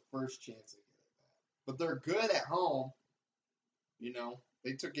 Seattle's the first chance they get at that. But they're good at home. You know,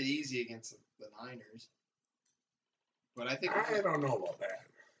 they took it easy against the Niners. But I think I don't know about that.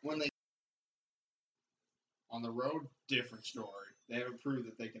 when they on the road, different story. They haven't proved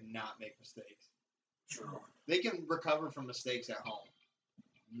that they can not make mistakes. True. They can recover from mistakes at home.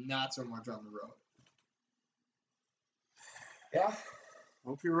 Not so much on the road. Yeah.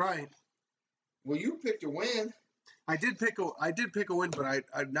 Hope you're right. Well, you picked a win. I did pick a win, but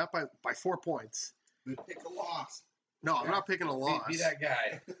I not by 4 points. You picked a loss. No, I'm not picking a loss. Be that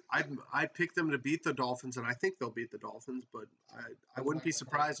guy. I picked them to beat the Dolphins, and I think they'll beat the Dolphins. But I wouldn't be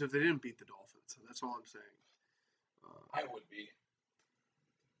surprised if they didn't beat the Dolphins. So that's all I'm saying. I would be.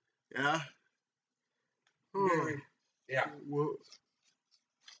 Yeah. Maybe. Yeah. Well,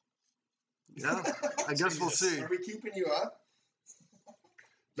 yeah. I guess we'll Jesus. see. Are we keeping you up?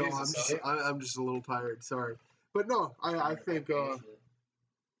 No, Jesus, I'm just a little tired. Sorry, but no, I think it'll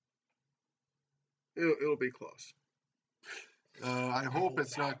be close. I hope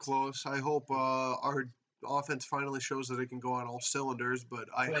it's not close. I hope our offense finally shows that it can go on all cylinders. But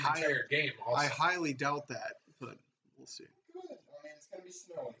For an entire game. Also. I highly doubt that. But we'll see. Good. I mean, it's going to be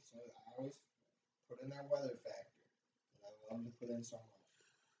snowy, so I always put in that weather factor. And I love to put in so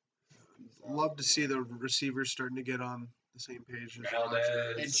much. Love to see the receivers starting to get on the same page as Valdez.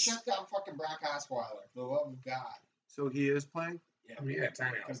 Rodgers. And shut down fucking Brock Osweiler, for the love of God. So he is playing? Yeah, Yeah, Tannehill's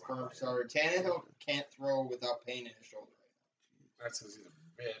not confirmed. playing. Sorry, Tannehill can't throw without pain in his shoulder right That's because he's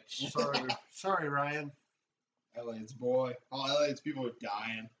a bitch. Sorry, Ryan. now. Elliot's boy. All Elliot's people are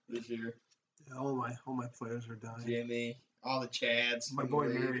dying this year. Yeah, all my players are dying. Jimmy, all the Chads. My boy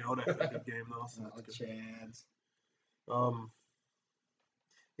Mariota had a good game though, so All the that's good. Chads.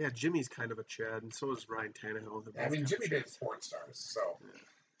 Yeah, Jimmy's kind of a Chad, and so is Ryan Tannehill. They're I both mean, kind Jimmy of did Chads. porn stars, so.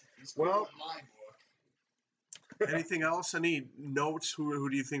 He's Well- cool in my book. Anything else? Any notes? Who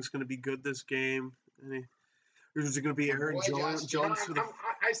do you think is going to be good this game? Any? Or is it going to be My Aaron boy Jones? Josh Jones for the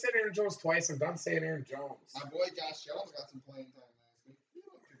I said Aaron Jones twice. I'm done saying Aaron Jones. My boy Josh Jones got some playing time last week. He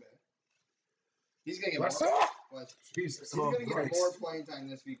didn't look too bad. He's gonna get Let's more. go. But Jesus. he's gonna get Christ. more playing time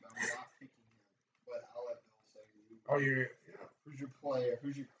this week. But I'm not picking him. But I'll let Bill say who. Oh, you're yeah. Who's your player?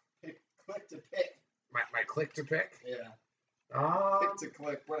 Who's your pick? Click to pick. My click to pick. Yeah. Um, Pick to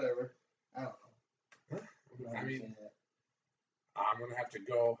click. Whatever. I don't know. I mean, I'm gonna have to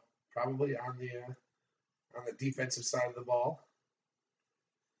go probably on the defensive side of the ball.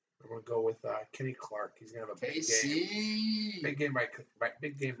 I'm gonna go with Kenny Clark. He's gonna have a big game. KC. Big game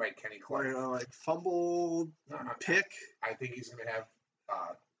by Kenny Clark. like fumble pick. I think he's gonna have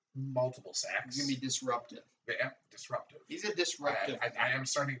multiple sacks. He's gonna be disruptive. Yeah, disruptive. He's a disruptive. I am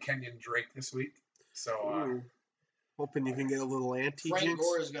starting Kenyon Drake this week, so Ooh. Hoping you can get a little anti Frank jinx.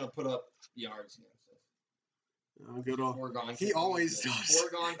 Gore is gonna put up yards against us. Good old. Foregone. He always does.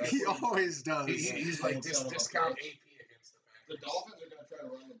 Foregone. He always does. he's like discount AP against The the Packers. Dolphins are gonna try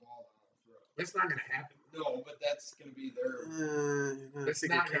to run the ball down our throat. It's not gonna happen. No, but that's gonna be their. I It's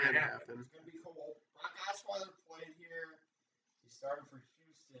think not it gonna can happen. happen. It's gonna be cold. Brock Osweiler played here. He started for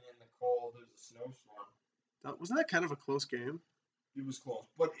Houston in the cold. There's a snowstorm. Wasn't that kind of a close game? It was close,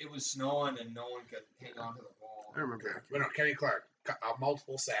 but it was snowing and no one could hang on to the ball. I remember that But game. no, Kenny Clark,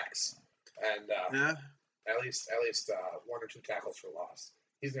 multiple sacks, and Yeah. at least 1 or 2 tackles for loss.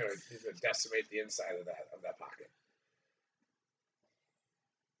 He's gonna decimate the inside of that pocket.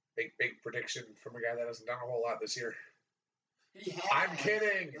 Big prediction from a guy that hasn't done a whole lot this year. He had. I'm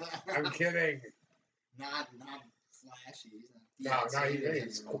kidding. I'm kidding. Not flashy. He's No, not.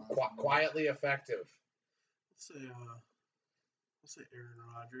 he's quietly effective. Let's say Aaron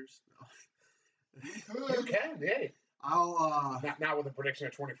Rodgers. No. You can, yeah. I'll Not with a prediction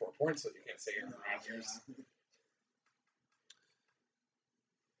of 24 points, so you can't say Aaron Rodgers.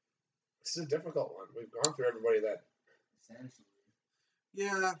 This is a difficult one. We've gone through everybody that Essentially.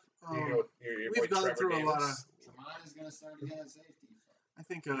 yeah. your We've boy gone Trevor through a lot Davis. of. Tremont is gonna start again at safety. I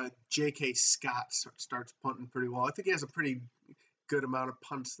think J.K. Scott starts punting pretty well. I think he has a pretty good amount of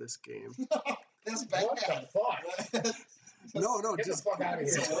punts this game. That's bad. What the fuck? No, Get just the fuck out of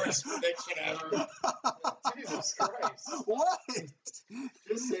It's the here. worst prediction ever. Jesus Christ. what?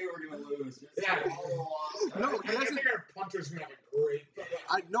 Just say we're gonna lose. Just Yeah. say all along. No, I think our punter's going to have a great.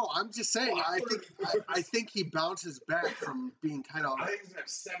 I'm just saying. I think he bounces back from being kind of. I think he's gonna have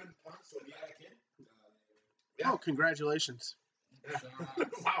 7 punts when he had a kid. Oh, congratulations!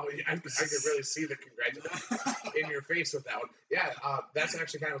 Wow, I could really see the congratulations in your face with that one. Yeah, that's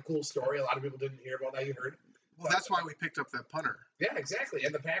actually kind of a cool story. A lot of people didn't hear about that. You heard? Well, that's why we picked up that punter. Yeah, exactly.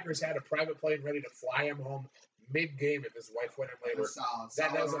 And the Packers had a private plane ready to fly him home mid-game if his wife went in labor.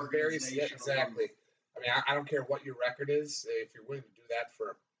 That was a very exactly. I mean, I don't care what your record is. If you're willing to do that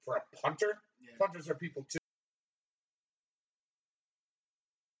for a punter, punters are people too.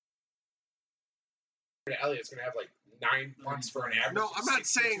 Elliott's going to have like 9 punts for an average. No, I'm not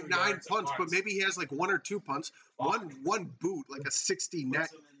saying 9 punts, but punts. maybe he has like 1 or 2 punts. One boot, like a 60 net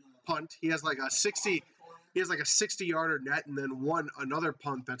punt. He has like a 60. He has like a 60-yarder net, and then another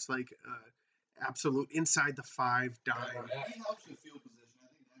punt that's like absolute inside the 5 dime. He helps with field position. I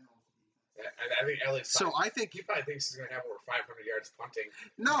think that helps. I think Elliott. So I think he probably thinks he's going to have over 500 yards punting.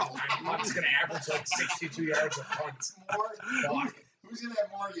 No, 9 punts is going to average like 62 yards of punts. More. Who's going to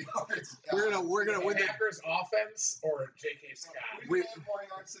have more yards? We're gonna win the Packers offense or J.K. Scott. We have more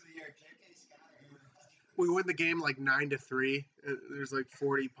yards of the year. J.K. Scott. We win the game like 9-3. There's like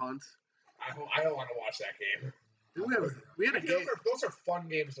 40 punts. I don't want to watch that game. We had a game. Those are fun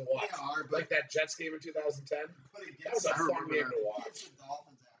games to watch. They are, like that Jets game in 2010. That was a fun game to watch. The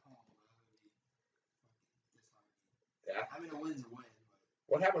Dolphins at home. Yeah. I mean, a win's a win.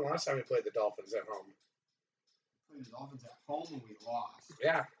 What happened last time we played the Dolphins at home? We played the Dolphins at home and we lost.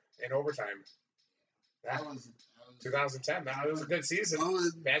 Yeah, in overtime. That was 2010. That was a good season.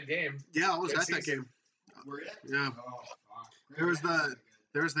 Bad game. Yeah, I was at that game. Were you? Yeah. Oh, fuck.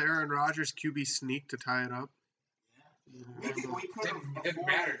 There was the Aaron Rodgers QB sneak to tie it up. Yeah. We could have. It didn't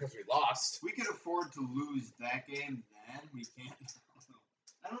matter because we lost. We could afford to lose that game then. We can't.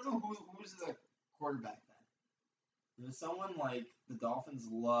 I don't know who's the quarterback then. There's someone like the Dolphins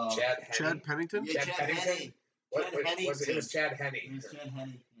love. Chad Pennington? Yeah, Chad Henne. It was Chad Henne. It was Chad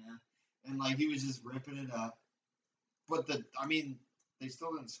Henne, yeah. And like he was just ripping it up. But they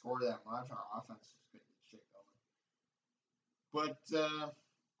still didn't score that much. Our offense just couldn't get shit going. But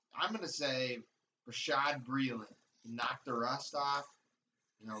I'm gonna say Rashad Breeland. He knocked the rust off.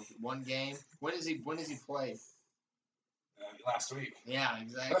 One game. When is he played? Last week. Yeah,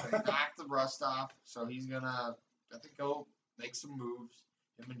 exactly. Knocked the rust off. So he's gonna. I think he'll make some moves.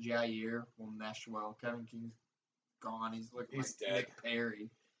 Him and Jair will mesh well. Kevin King's gone. He's looking like dead. Nick Perry.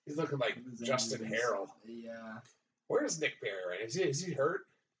 He's looking like Justin Harrell. Yeah. Where's Nick Perry? Right? Is he hurt?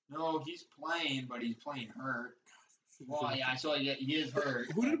 No, he's playing, but he's playing hurt. Well, yeah, so he is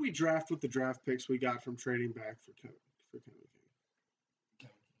hurt. Who did we draft with the draft picks we got from trading back for Kevin King?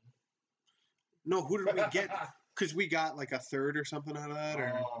 No, who did we get? Because we got like a third or something out of that,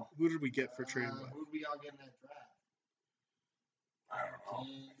 or who did we get for trading back? Who did we all get in that draft? I don't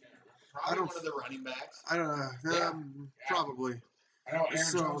know. Probably one of the running backs. I don't know. Probably. I know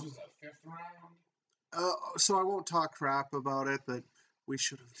Aaron Jones was a 5th round. So I won't talk crap about it, but we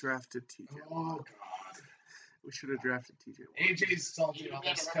should have drafted TJ. Oh, God. We should have drafted TJ. AJ's salty about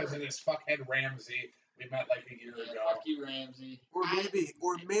this because of this fuckhead Ramsey we met like a year ago. Fuck you, Ramsey. Or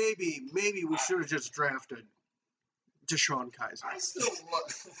maybe we should have just drafted Deshaun Kaiser. I still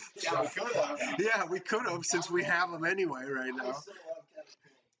love. Yeah, we could have. Yeah, we could have since we have him anyway right now. I still love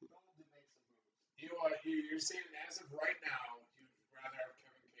Kevin King. You're saying as of right now, you'd rather have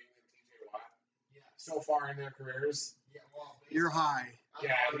Kevin King than TJ Watt? Yeah. So far in their careers? Yeah, well, you're high.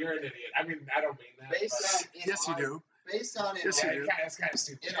 Yeah, you're an idiot. I mean, I don't mean that. Yes, you do. Based on it, yes, you do. It's kind of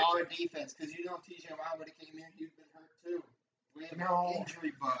stupid. In our defense, because TJ Watt would have came in, he'd been hurt too. We have no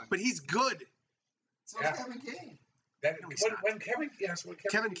injury bug. But he's good. So is Kevin King. When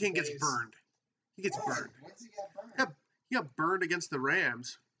Kevin King gets burned. He gets burned. When's he got burned? He got burned against the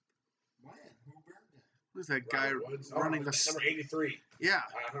Rams. When? Who burned him? Who's that guy running the number 83? Yeah.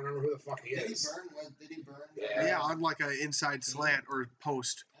 I don't remember who the fuck he is. Did he burn? Yeah, on like an inside slant or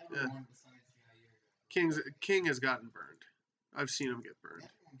post. Yeah. King has gotten burned. I've seen him get burned.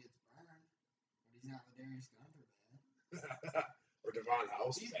 Everyone gets burned, but he's not Darius Gunter bad. Or Devon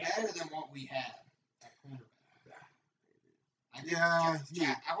House. He's better than what we had at cornerback.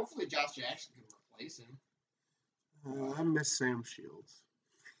 Hopefully Josh Jackson can replace him. I miss Sam Shields.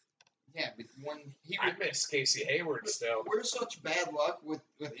 Yeah, but I miss Casey Hayward still. We're such bad luck with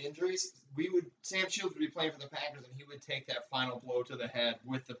injuries. Sam Shields would be playing for the Packers, and he would take that final blow to the head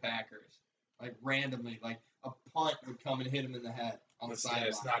with the Packers, like randomly, like a punt would come and hit him in the head on the sideline.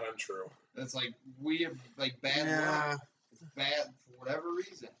 It's not untrue. It's like we have like bad luck. It's bad for whatever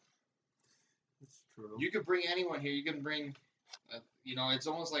reason. It's true. You could bring anyone here. You can bring, it's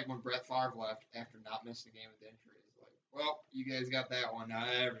almost like when Brett Favre left after not missing a game with injuries. Like Well, you guys got that one. Now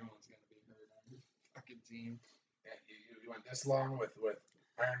everyone's gonna be hurt on your fucking team. Yeah, you went this long with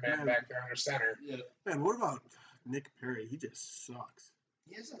Iron Man Man. back there under center. Yeah. Man, what about Nick Perry? He just sucks.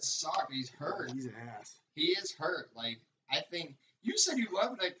 He doesn't suck. He's hurt. He's an ass. He is hurt. Like, I think you said you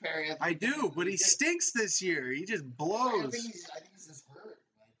love Nick Perry. I do, but he stinks this year. He just I blows. think he's just hurt.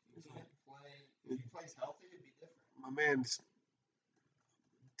 Like, he can't play. If he plays healthy, it'd be different. My man's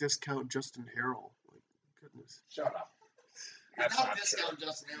discount Justin Harrell. Like, goodness. Shut up. Not That's not discount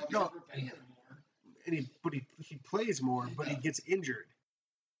Justin Hill No. because we're paying him more. And he plays more, but he gets injured.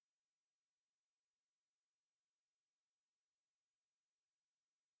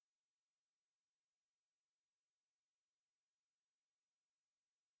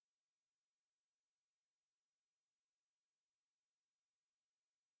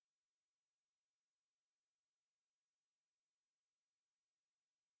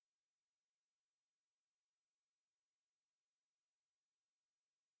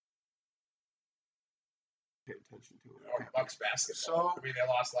 Pay attention to it. true. Bucks basketball. So- I mean, they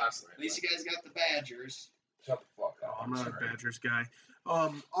lost last night. At least you guys got the Badgers. Shut the fuck Oh, up. I'm not a sorry. Badgers guy.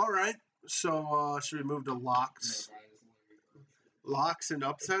 All right. So should we move to locks? Locks and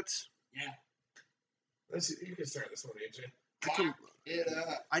upsets? Yeah. You can start this one, AJ. I can. Lock it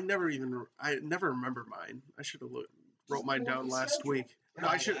up. I never remember mine. I should have wrote mine down last week. No,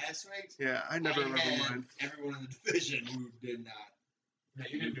 I should. Last week, Yeah, I never remember had mine. everyone in the division who did not. No,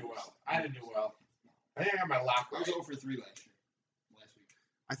 you didn't do well. I didn't do well. I think I got my lock I was right. 0 for 3 last week.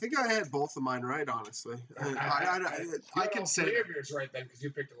 I think I had both of mine right, honestly. I You can had say all 3 of yours right then because you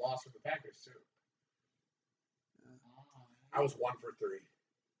picked a loss for the Packers too. I was 1 for 3.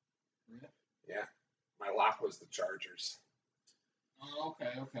 Really? Yeah, my lock was the Chargers. Oh,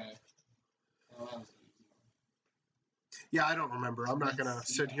 okay. Oh, that was an easy one. Yeah, I don't remember. I'm not gonna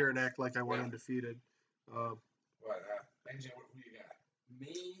Let's sit see. here and act like I went Yeah. undefeated. What, AJ, who you got?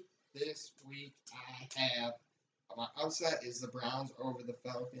 Me this week, I have my upset is the Browns over the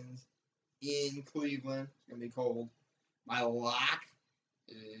Falcons in Cleveland. It's gonna be cold. My lock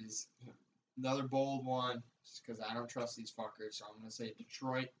is another bold one, just because I don't trust these fuckers. So I'm gonna say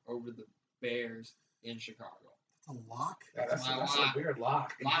Detroit over the Bears in Chicago. That's a lock. Yeah, that's my a lock. weird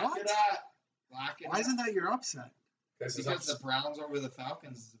lock. Lock What? it up. Lock it Why up. isn't that your upset? This is Because the Browns over the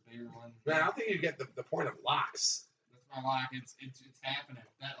Falcons is a bigger one. Man, I don't think you get the point of locks. That's my lock. It's happening.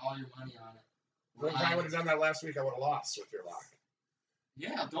 Bet all your money on it. If I would have done that last week, I would have lost with your lock.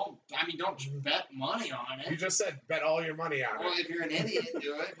 Yeah, don't bet money on You it. just said bet all your money on Well, it. if you're an idiot,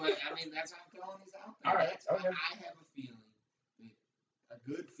 do it. But I mean, that's how I'm telling these out there. All right, That's what okay. I have a feeling, a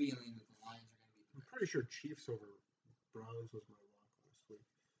good feeling that the Lions are going to I'm be. pretty sure Chiefs over Browns was my lock last week.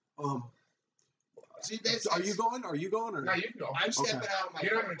 See, that's, Are you going? Are you going? Or No, you can go. I'm stepping out of my.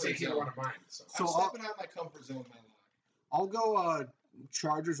 You're not going to comfort take either zone. one of mine. So. I'm So stepping out of my comfort zone with my lock. I'll go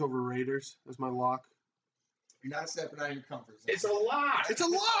Chargers over Raiders as my lock. You're not stepping out of your comfort zone. It's a lock. It's a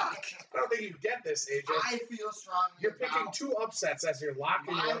lock. I don't think you get this, AJ. I feel strongly. You're picking about 2 upsets as your lock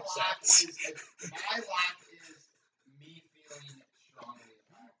and my your lock upsets. is me feeling strongly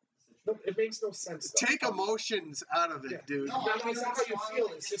about the No, situation. it makes no sense. Though. Take emotions out of it, Yeah. dude. No, No, I'm it's not how you strongly- feel,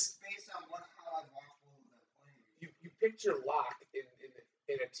 it's just- based on how I've watched both of them play. You picked your lock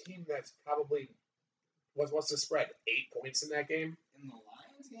in a team that's probably what's the spread? 8 points in that game. In the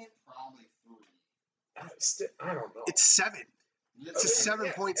Lions game, probably 3. I don't know. It's 7. It's a Yeah,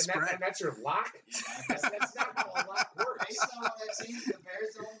 7-point and spread. and that's your lock. That's not how a lock works. Based on what I've seen, the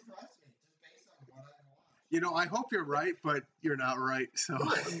Bears don't impress me. Just based on what I've watched. You know, I hope you're right, but you're not right. So,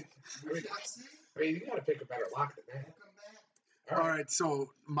 We shall see. I mean, you got to pick a better lock than that. Welcome back. all right.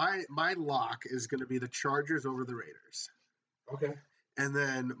 So my lock is going to be the Chargers over the Raiders, Okay. and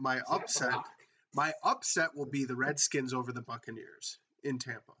then my So that's a upset lock. will be the Redskins over the Buccaneers in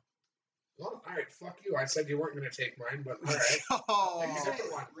Tampa. Well, all right. Fuck you. I said you weren't going to take mine, but all right. Oh, You Except say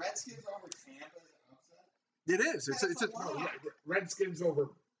for one. Redskins over Tampa is an upset? it is. It's a That's a No, lot. yeah, Redskins over.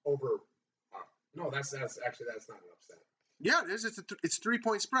 No, that's not an upset. yeah. It is. It's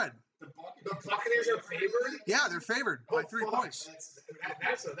 3-point spread. The Buccaneers are favored? Yeah, they're favored by Oh, 3 fuck. points.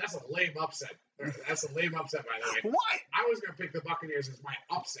 That's a lame upset. That's a lame upset, by the way. What? I was going to pick the Buccaneers as my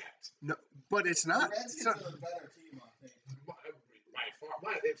upset. But it's The not. Redskins It's not. are a better team, I think. By far,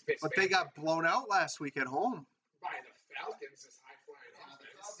 but it's But they got blown out last week at home. by the Falcons. This high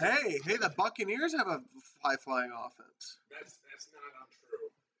flying offense. Hey, the Buccaneers have a high-flying offense. That's not untrue.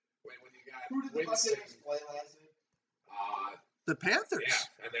 When you got Who did the Winston, Buccaneers play last week? The Panthers.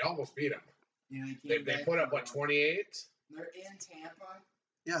 yeah, and they almost beat them. Yeah, They put up what 28. They're in Tampa.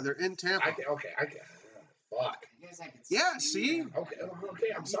 Yeah, they're in Tampa. Fuck. Yeah, as I can Yeah, see? them. Okay,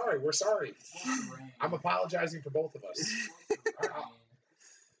 I'm sorry. We're sorry. It's supposed to rain. I'm apologizing for both of us. It's supposed to rain.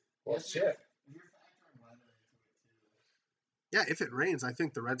 Well, If shit. you're factoring weather into it too. Yeah, if it rains, I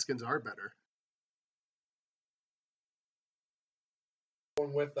think the Redskins are better.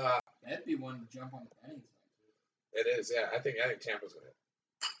 Going with That'd be one to jump on the betting side too. it is, yeah. I think Tampa's gonna hit.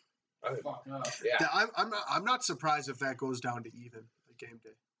 I think, Fuck up. yeah. I'm not surprised if that goes down to even at game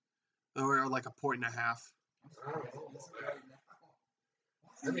day, or like 1.5 points. I don't know about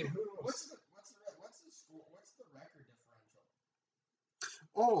that. I mean, who knows? What's the score? What's the record differential?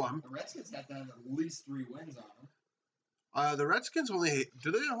 Oh, The Redskins have to have at least 3 wins on them. the Redskins only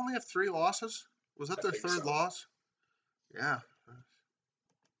have 3 losses? Was that I their think third so. loss? Yeah.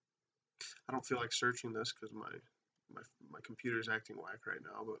 I don't feel like searching this because my computer's acting whack right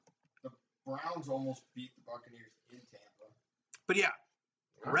now, but Browns almost beat the Buccaneers in Tampa. But yeah,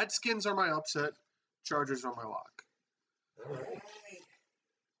 Redskins are my upset. Chargers are my lock. All right.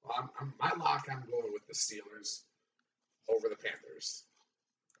 Well, my lock, I'm going with the Steelers over the Panthers.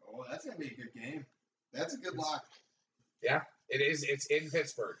 Oh, that's gonna be a good game. That's a good lock. Yeah, it is. It's in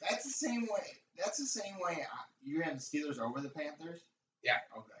Pittsburgh. That's the same way. You have the Steelers over the Panthers. Yeah.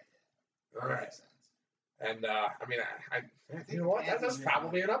 Okay. All That right. makes sense. And I mean, I you know what? That's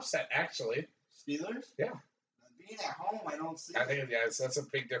probably an upset, actually. Steelers. Yeah. Being at home, I don't see. I think that's a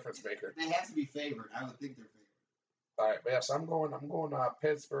big difference maker. They have to be favored. I would think they're favored. All right, but yes, I'm going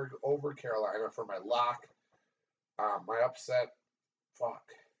Pittsburgh over Carolina for my lock. My upset, fuck.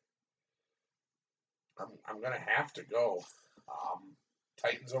 I'm gonna have to go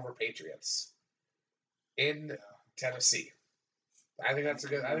Titans over Patriots in Tennessee. I think that's a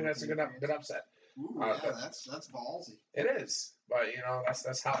good upset. Ooh, but that's ballsy. It is, but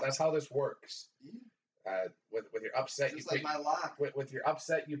that's how this works. Yeah. With your upset, Just you like pick my lock. with your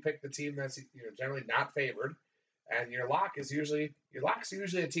upset, you pick the team that's generally not favored, and your lock's usually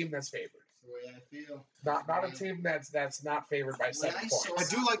a team that's favored. That's the way I feel. Not a team that's not favored by 7 points. I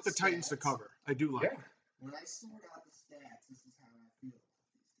do like the Titans to cover. I do like it. When I sort out the stats, this is how I feel about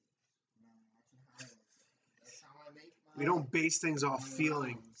these teams. When I'm watching highlights, that's how I make my. We don't base things off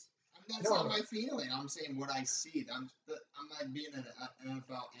feeling. That's not my feeling. I'm saying what I see. I'm not being an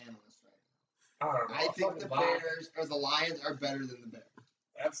NFL analyst right now. I don't know. I think the Bears or the Lions are better than the Bears.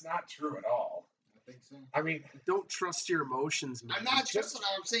 That's not true at all. I think so. I mean, don't trust your emotions, man. I'm not just what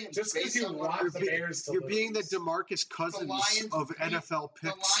I'm saying. Just because you want the Bears to you're lose. being the DeMarcus Cousins of NFL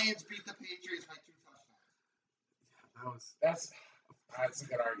picks. The Lions beat the Patriots by 2 touchdowns. That's a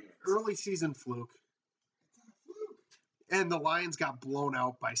good argument. Early season fluke. It's not a fluke. And the Lions got blown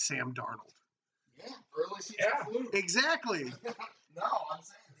out by Sam Darnold. Yeah, early season fluke. Exactly. No, I'm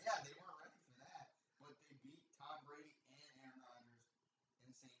saying, they weren't ready for that. But they beat Tom Brady and Aaron Rodgers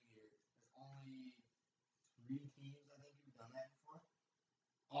in the same year. There's only 3 teams, I think, who've done that before.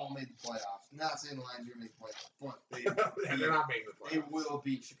 All made the playoffs. Not saying the Lions are going to make the playoffs, but they're not making the playoffs. They will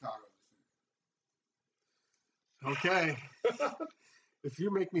beat Chicago this week. Okay. If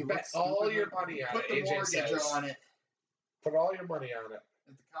you make me bet all your money on Put it, the AJ mortgage says. on it. Put all your money on it.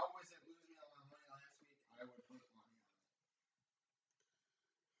 If the Cowboys had losing a lot of money last week, I would put money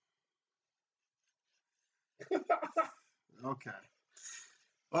on it. Okay.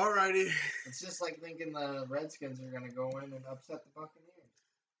 Alrighty. It's just like thinking the Redskins are going to go in and upset the Buccaneers.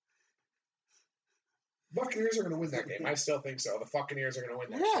 Buccaneers are going to win that game. I still think so. The Buccaneers are going to win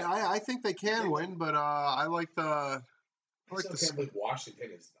that Yeah, I think they can win, but I like the. I still can't believe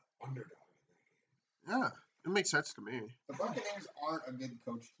Washington is the underdog in that game. Yeah, it makes sense to me. The Buccaneers aren't a good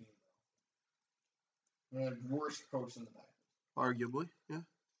coach team, though. They're the worst coach in the back. Arguably, yeah.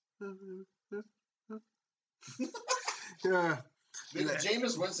 Yeah.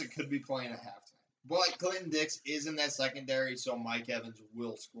 Jameis Winston could be playing at halftime. But Clinton Dix is in that secondary, so Mike Evans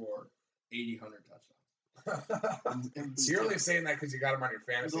will score 80, 100 touchdowns. So you're only saying that because you got him on your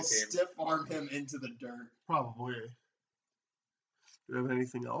fantasy They'll team. stiff arm him into the dirt. Probably. Do you have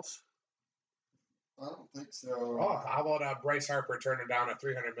anything else? I don't think so. Oh, how about Bryce Harper turning down a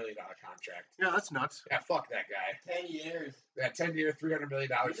 $300 million contract? Yeah, that's nuts. Yeah, fuck that guy. 10 years. That 10-year, $300 million.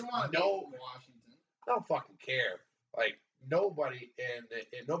 You don't want to be in Washington. I don't fucking care. Like, nobody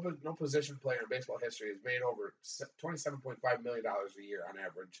no position player in baseball history has made over $27.5 million a year on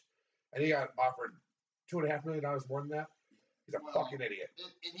average. And he got offered $2.5 million more than that. He's a fucking idiot.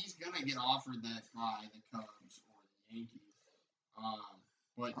 And he's going to get offered that by the Cubs or the Yankees.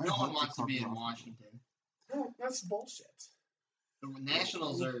 But no one wants to be in Washington. No, that's bullshit. The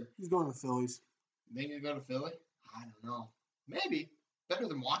Nationals are... He's going to the Phillies. They can go to Philly? I don't know. Maybe. Better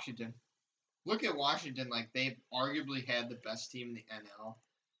than Washington. Look at Washington. Like, they've arguably had the best team in the NL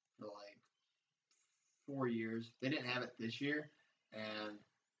for, 4 years. They didn't have it this year, and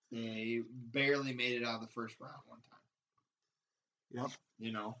they barely made it out of the first round one time. Yep.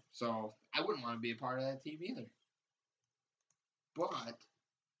 You know, so I wouldn't want to be a part of that team either. But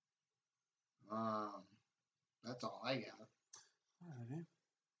that's all I got. Alrighty.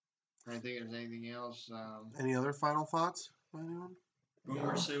 I think there's anything else. Any other final thoughts by anyone?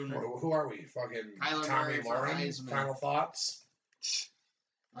 Boomer Sooner. Who are we? Fucking Kyler Tommy Murray for Lauren? Heisman. Final thoughts?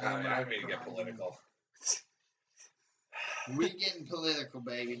 Kyler I Murray mean, for get Heisman. political. We getting political,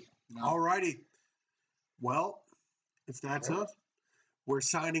 baby. No. Alrighty. Well, if that's Yep. it, we're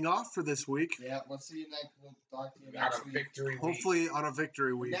signing off for this week. Yeah, we'll see you next. We'll talk to you Out next of week. victory week. Hopefully on a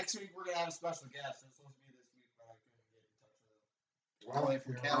victory week. Next week we're gonna have a special guest. It's supposed to be this week, but I couldn't get in touch with him. Well, All the way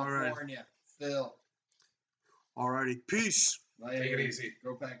from California, Phil. Alrighty. Peace. Later. Take it easy.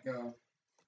 Go Pack Go.